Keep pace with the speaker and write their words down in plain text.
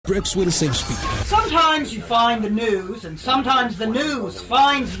breaks with the same speed. Sometimes you find the news, and sometimes the news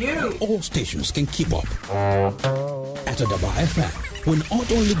finds you. All stations can keep up. At Adaba FM, we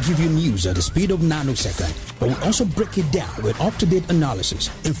not only give you news at the speed of nanosecond, but we also break it down with up-to-date analysis,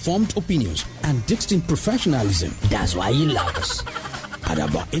 informed opinions, and distinct professionalism. That's why you love us.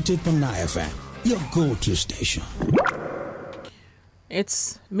 Adaba 88.9 FM, your go-to station.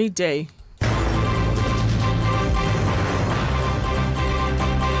 It's midday.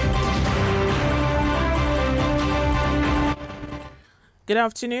 Good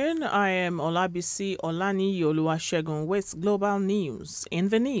afternoon. I am Olabisi Olani Oluwasegun with Global News. In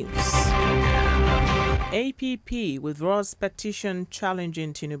the news, APP withdraws petition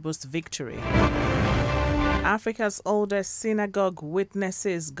challenging Tinubu'S victory. Africa's oldest synagogue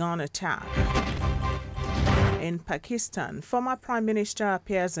witnesses gun attack. In Pakistan, former Prime Minister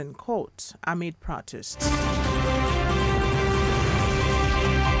appears in court amid protests.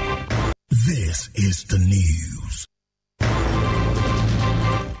 This is the news.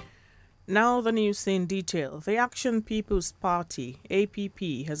 Now the news in detail. The Action People's Party,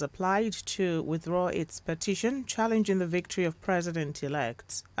 APP, has applied to withdraw its petition challenging the victory of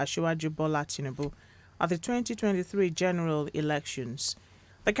President-elect Asiwaju Bola Tinubu at the 2023 general elections.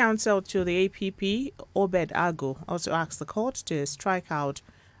 The counsel to the APP, Obed Agu, also asked the court to strike out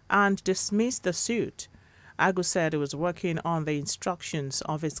and dismiss the suit. Agu said he was working on the instructions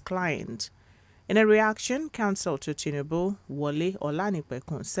of his client. In a reaction, counsel to Tinubu, Wole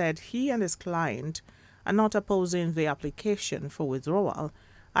Olanipekun, said he and his client are not opposing the application for withdrawal,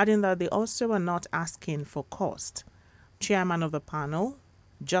 adding that they also are not asking for cost. Chairman of the panel,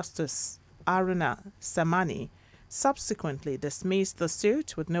 Justice Aruna Samani, subsequently dismissed the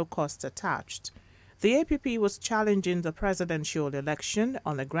suit with no cost attached. The APP was challenging the presidential election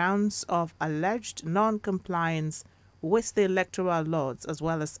on the grounds of alleged non-compliance with the electoral laws as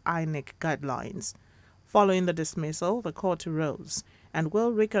well as INEC guidelines. Following the dismissal, the court rose and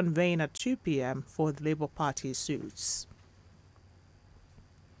will reconvene at 2 p.m. for the Labour Party suits.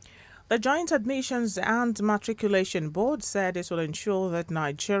 The Joint Admissions and Matriculation Board said it will ensure that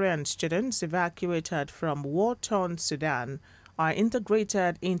Nigerian students evacuated from war-torn Sudan are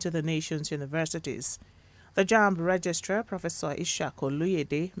integrated into the nation's universities. The JAMB Registrar, Professor Ishak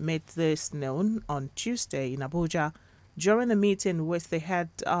Oluyede, made this known on Tuesday in Abuja during a meeting with the head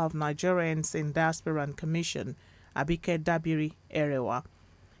of Nigerians in Diaspora and Commission, Abike Dabiri Erewa.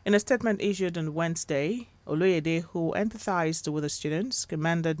 In a statement issued on Wednesday, Oluyede, who empathized with the students,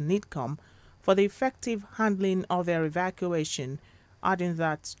 commended NIDCOM for the effective handling of their evacuation, adding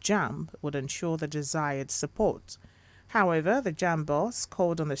that JAMB would ensure the desired support. However, the JAMB boss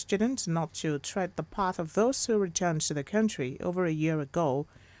called on the students not to tread the path of those who returned to the country over a year ago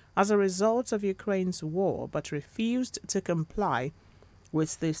as a result of Ukraine's war, but refused to comply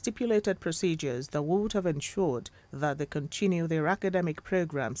with the stipulated procedures that would have ensured that they continue their academic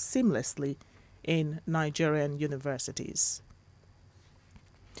programs seamlessly in Nigerian universities.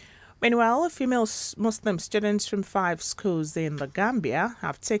 Meanwhile, female Muslim students from 5 schools in the Gambia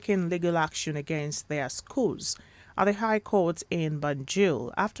have taken legal action against their schools at the High Court in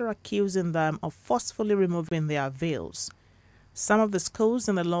Banjul after accusing them of forcefully removing their veils. Some of the schools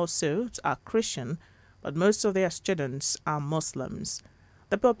in the lawsuit are Christian, but most of their students are Muslims.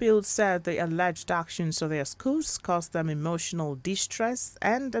 The pupils said the alleged actions of their schools caused them emotional distress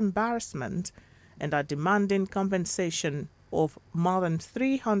and embarrassment and are demanding compensation of more than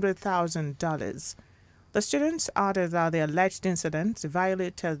 $300,000. The students added that the alleged incidents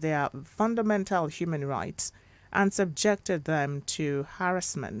violated their fundamental human rights and subjected them to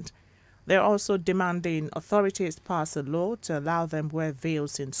harassment. They are also demanding authorities pass a law to allow them wear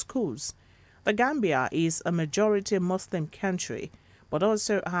veils in schools. The Gambia is a majority Muslim country, but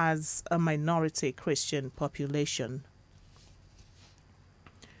also has a minority Christian population.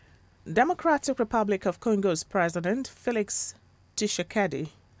 Democratic Republic of Congo's President Felix Tshisekedi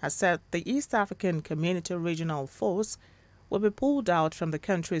has said the East African Community Regional Force will be pulled out from the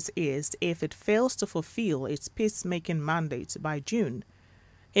country's east if it fails to fulfill its peacemaking mandate by June.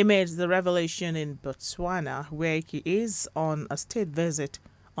 He made the revelation in Botswana, where he is on a state visit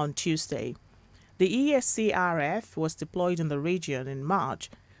on Tuesday. The ESCRF was deployed in the region in March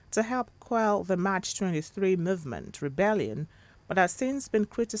to help quell the March 23 movement rebellion, but has since been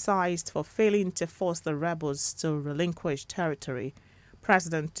criticized for failing to force the rebels to relinquish territory.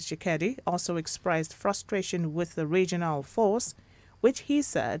 President Tshisekedi also expressed frustration with the regional force, which he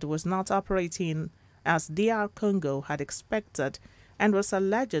said was not operating as DR Congo had expected and was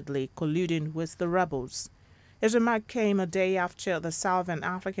allegedly colluding with the rebels. His remark came a day after the Southern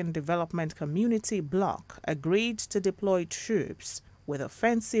African Development Community bloc agreed to deploy troops with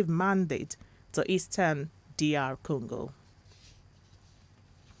offensive mandate to eastern DR Congo.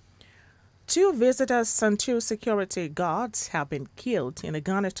 2 visitors and 2 security guards have been killed in a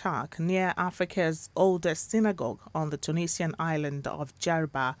gun attack near Africa's oldest synagogue on the Tunisian island of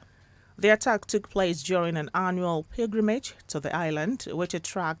Adaba. The attack took place during an annual pilgrimage to the island, which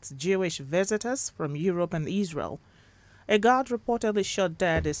attracts Jewish visitors from Europe and Israel. A guard reportedly shot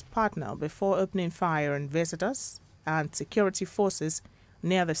dead his partner before opening fire on visitors and security forces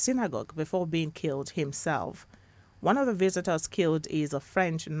near the synagogue before being killed himself. One of the visitors killed is a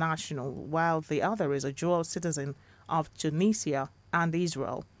French national, while the other is a dual citizen of Tunisia and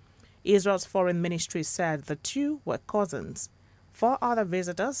Israel. Israel's foreign ministry said the 2 were cousins. 4 other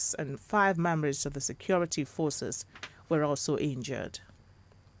visitors and 5 members of the security forces were also injured.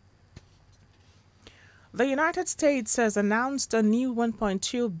 The United States has announced a new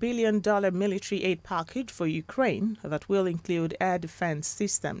 $1.2 billion military aid package for Ukraine that will include air defense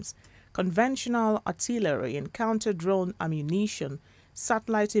systems, conventional artillery and counter-drone ammunition,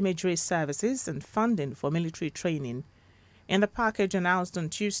 satellite imagery services, and funding for military training. In the package announced on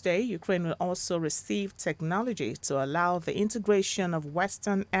Tuesday, Ukraine will also receive technology to allow the integration of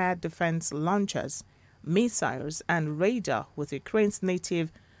Western air defense launchers, missiles, and radar with Ukraine's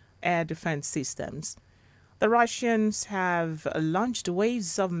native air defense systems. The Russians have launched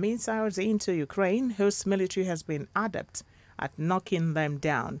waves of missiles into Ukraine, whose military has been adept at knocking them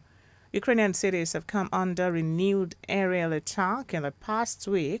down. Ukrainian cities have come under renewed aerial attack in the past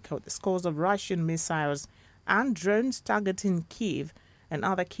week with scores of Russian missiles and drones targeting Kyiv and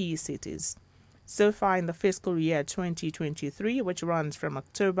other key cities. So far in the fiscal year 2023, which runs from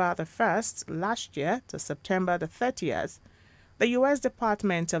October the 1st last year to September the 30th, the U.S.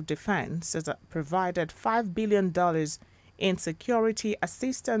 Department of Defense has provided $5 billion in security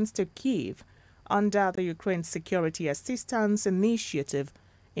assistance to Kyiv under the Ukraine Security Assistance Initiative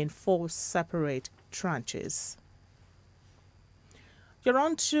in 4 separate tranches. You're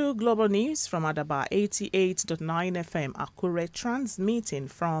on to Global News from Adaba 88.9 FM Akure, transmitting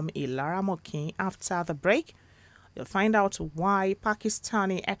from Ilaramokin. After the break, you'll find out why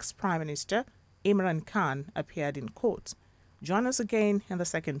Pakistani ex-Prime Minister Imran Khan appeared in court. Join us again in the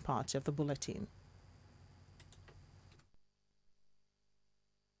second part of the bulletin.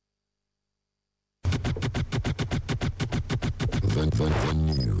 The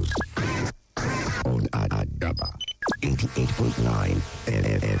news on Adaba 88.9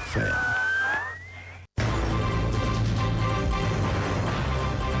 FM.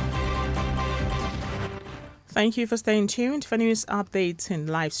 Thank you for staying tuned. For news updates and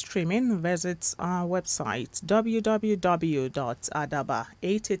live streaming, visit our website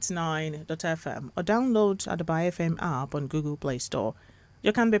www.adaba889.fm or download Adaba FM app on Google Play Store.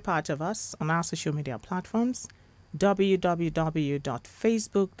 You can be part of us on our social media platforms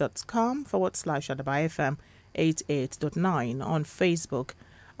www.facebook.com/AdabaFM 88.9 on Facebook,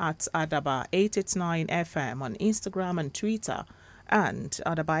 at Adaba 889 FM on Instagram and Twitter, and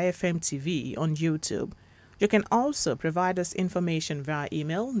Adaba FM TV on YouTube. You can also provide us information via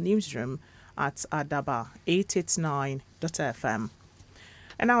email, newsroom@adaba889.fm.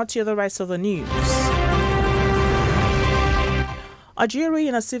 And now to the rest of the news. A jury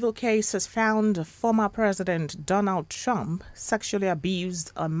in a civil case has found former President Donald Trump sexually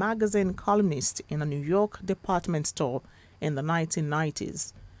abused a magazine columnist in a New York department store in the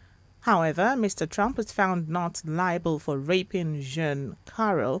 1990s. However, Mr. Trump was found not liable for raping Jean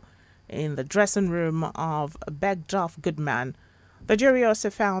Carroll in the dressing room of Bergdorf Goodman. The jury also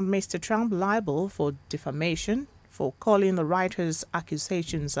found Mr. Trump liable for defamation, for calling the writer's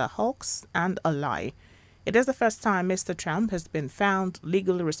accusations a hoax and a lie. It is the first time Mr. Trump has been found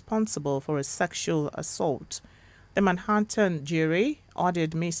legally responsible for a sexual assault. The Manhattan jury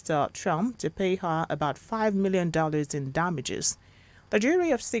ordered Mr. Trump to pay her about $5 million in damages. The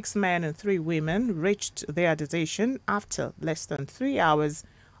jury of 6 men and 3 women reached their decision after less than 3 hours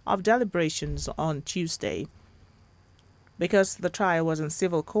of deliberations on Tuesday. Because the trial was in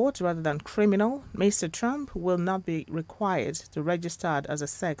civil court rather than criminal, Mr. Trump will not be required to register as a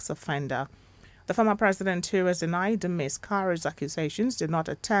sex offender. The former president, who has denied Ms. Carroll's accusations, did not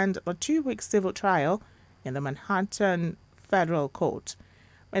attend a 2-week civil trial in the Manhattan federal court.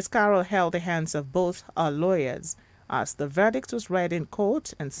 Ms. Carroll held the hands of both her lawyers as the verdict was read in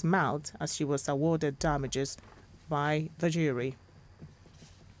court and smiled as she was awarded damages by the jury.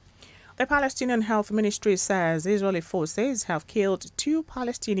 The Palestinian Health Ministry says Israeli forces have killed 2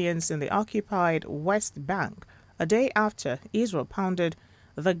 Palestinians in the occupied West Bank a day after Israel pounded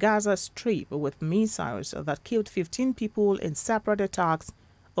the Gaza Strip with missiles that killed 15 people in separate attacks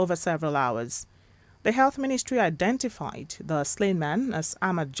over several hours. The Health Ministry identified the slain men as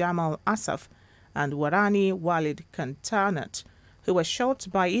Ahmad Jamal Asaf and Warani Walid Kantanat, who were shot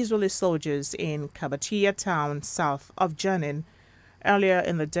by Israeli soldiers in Kabatia town south of Jenin. Earlier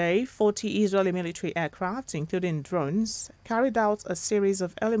in the day, 40 Israeli military aircraft, including drones, carried out a series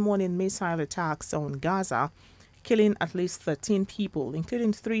of early morning missile attacks on Gaza, killing at least 13 people,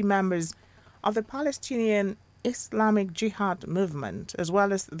 including 3 members of the Palestinian Islamic Jihad movement, as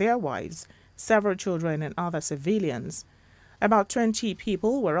well as their wives, several children and other civilians. About 20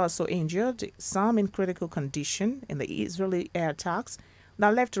 people were also injured, some in critical condition, in the Israeli air attacks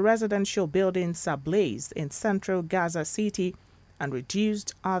that left residential buildings ablaze in central Gaza City and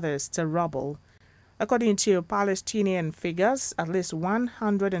reduced others to rubble. According to Palestinian figures, at least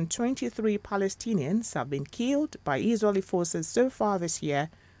 123 Palestinians have been killed by Israeli forces so far this year,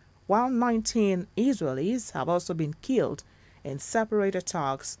 while 19 Israelis have also been killed in separate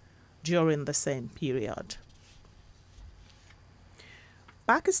attacks during the same period.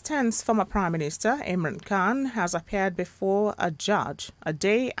 Pakistan's former Prime Minister Imran Khan has appeared before a judge a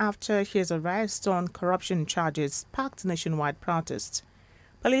day after his arrest on corruption charges sparked nationwide protests.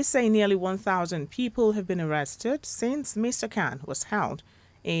 Police say nearly 1,000 people have been arrested since Mr. Khan was held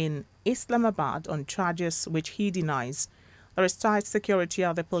in Islamabad on charges which he denies. There is tight security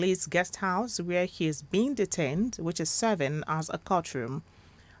at the police guest house where he is being detained, which is serving as a courtroom.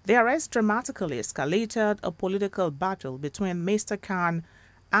 The arrest dramatically escalated a political battle between Mr. Khan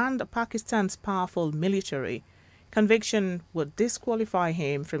and Pakistan's powerful military. Conviction would disqualify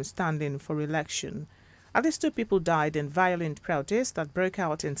him from standing for election. At least 2 people died in violent protests that broke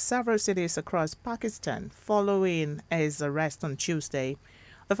out in several cities across Pakistan following his arrest on Tuesday.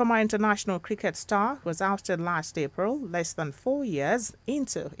 The former international cricket star was ousted last April, less than 4 years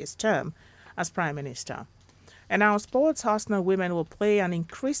into his term as Prime Minister. And now sports, Arsenal women will play an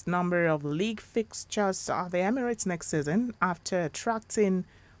increased number of league fixtures at the Emirates next season after attracting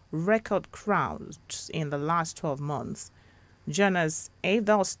record crowds in the last 12 months. Ghana's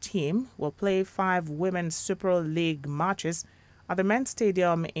Adol's team will play 5 Women's Super League matches at the men's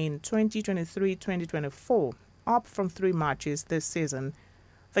stadium in 2023-2024, up from 3 matches this season.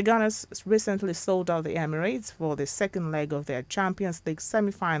 The Gunners recently sold out the Emirates for the second leg of their Champions League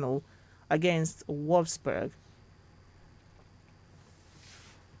semi-final against Wolfsburg,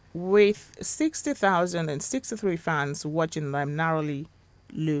 with 60,063 fans watching them narrowly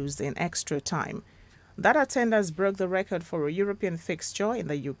lose in extra time. That attendance broke the record for a European fixture in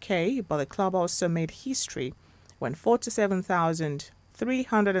the UK, but the club also made history when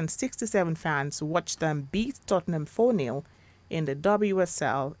 47,367 fans watched them beat Tottenham 4-0 in the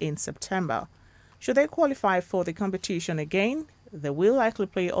WSL in September. Should they qualify for the competition again, they will likely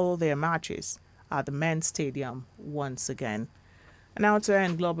play all their matches at the men's stadium once again. And now to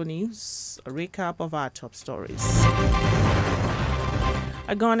end global news, a recap of our top stories.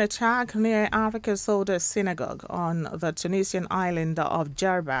 A gun attack near Africa's oldest synagogue on the Tunisian island of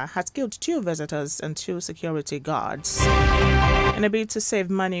Djerba has killed 2 visitors and 2 security guards. In a bid to save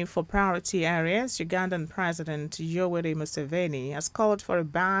money for priority areas, Ugandan President Yoweri Museveni has called for a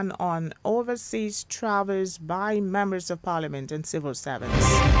ban on overseas travels by members of parliament and civil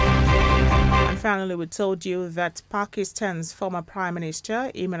servants. And finally, we told you that Pakistan's former Prime Minister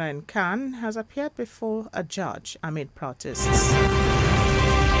Imran Khan has appeared before a judge amid protests.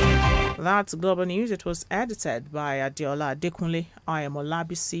 That's Global News. It was edited by Adiola Adekunle. I am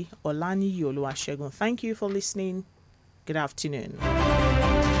Olabisi Olani Oluwasegun. Thank you for listening. Good afternoon.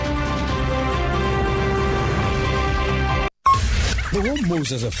 The world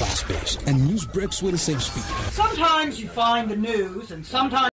moves at a fast pace, and news breaks with the same speed. Sometimes you find the news, and sometimes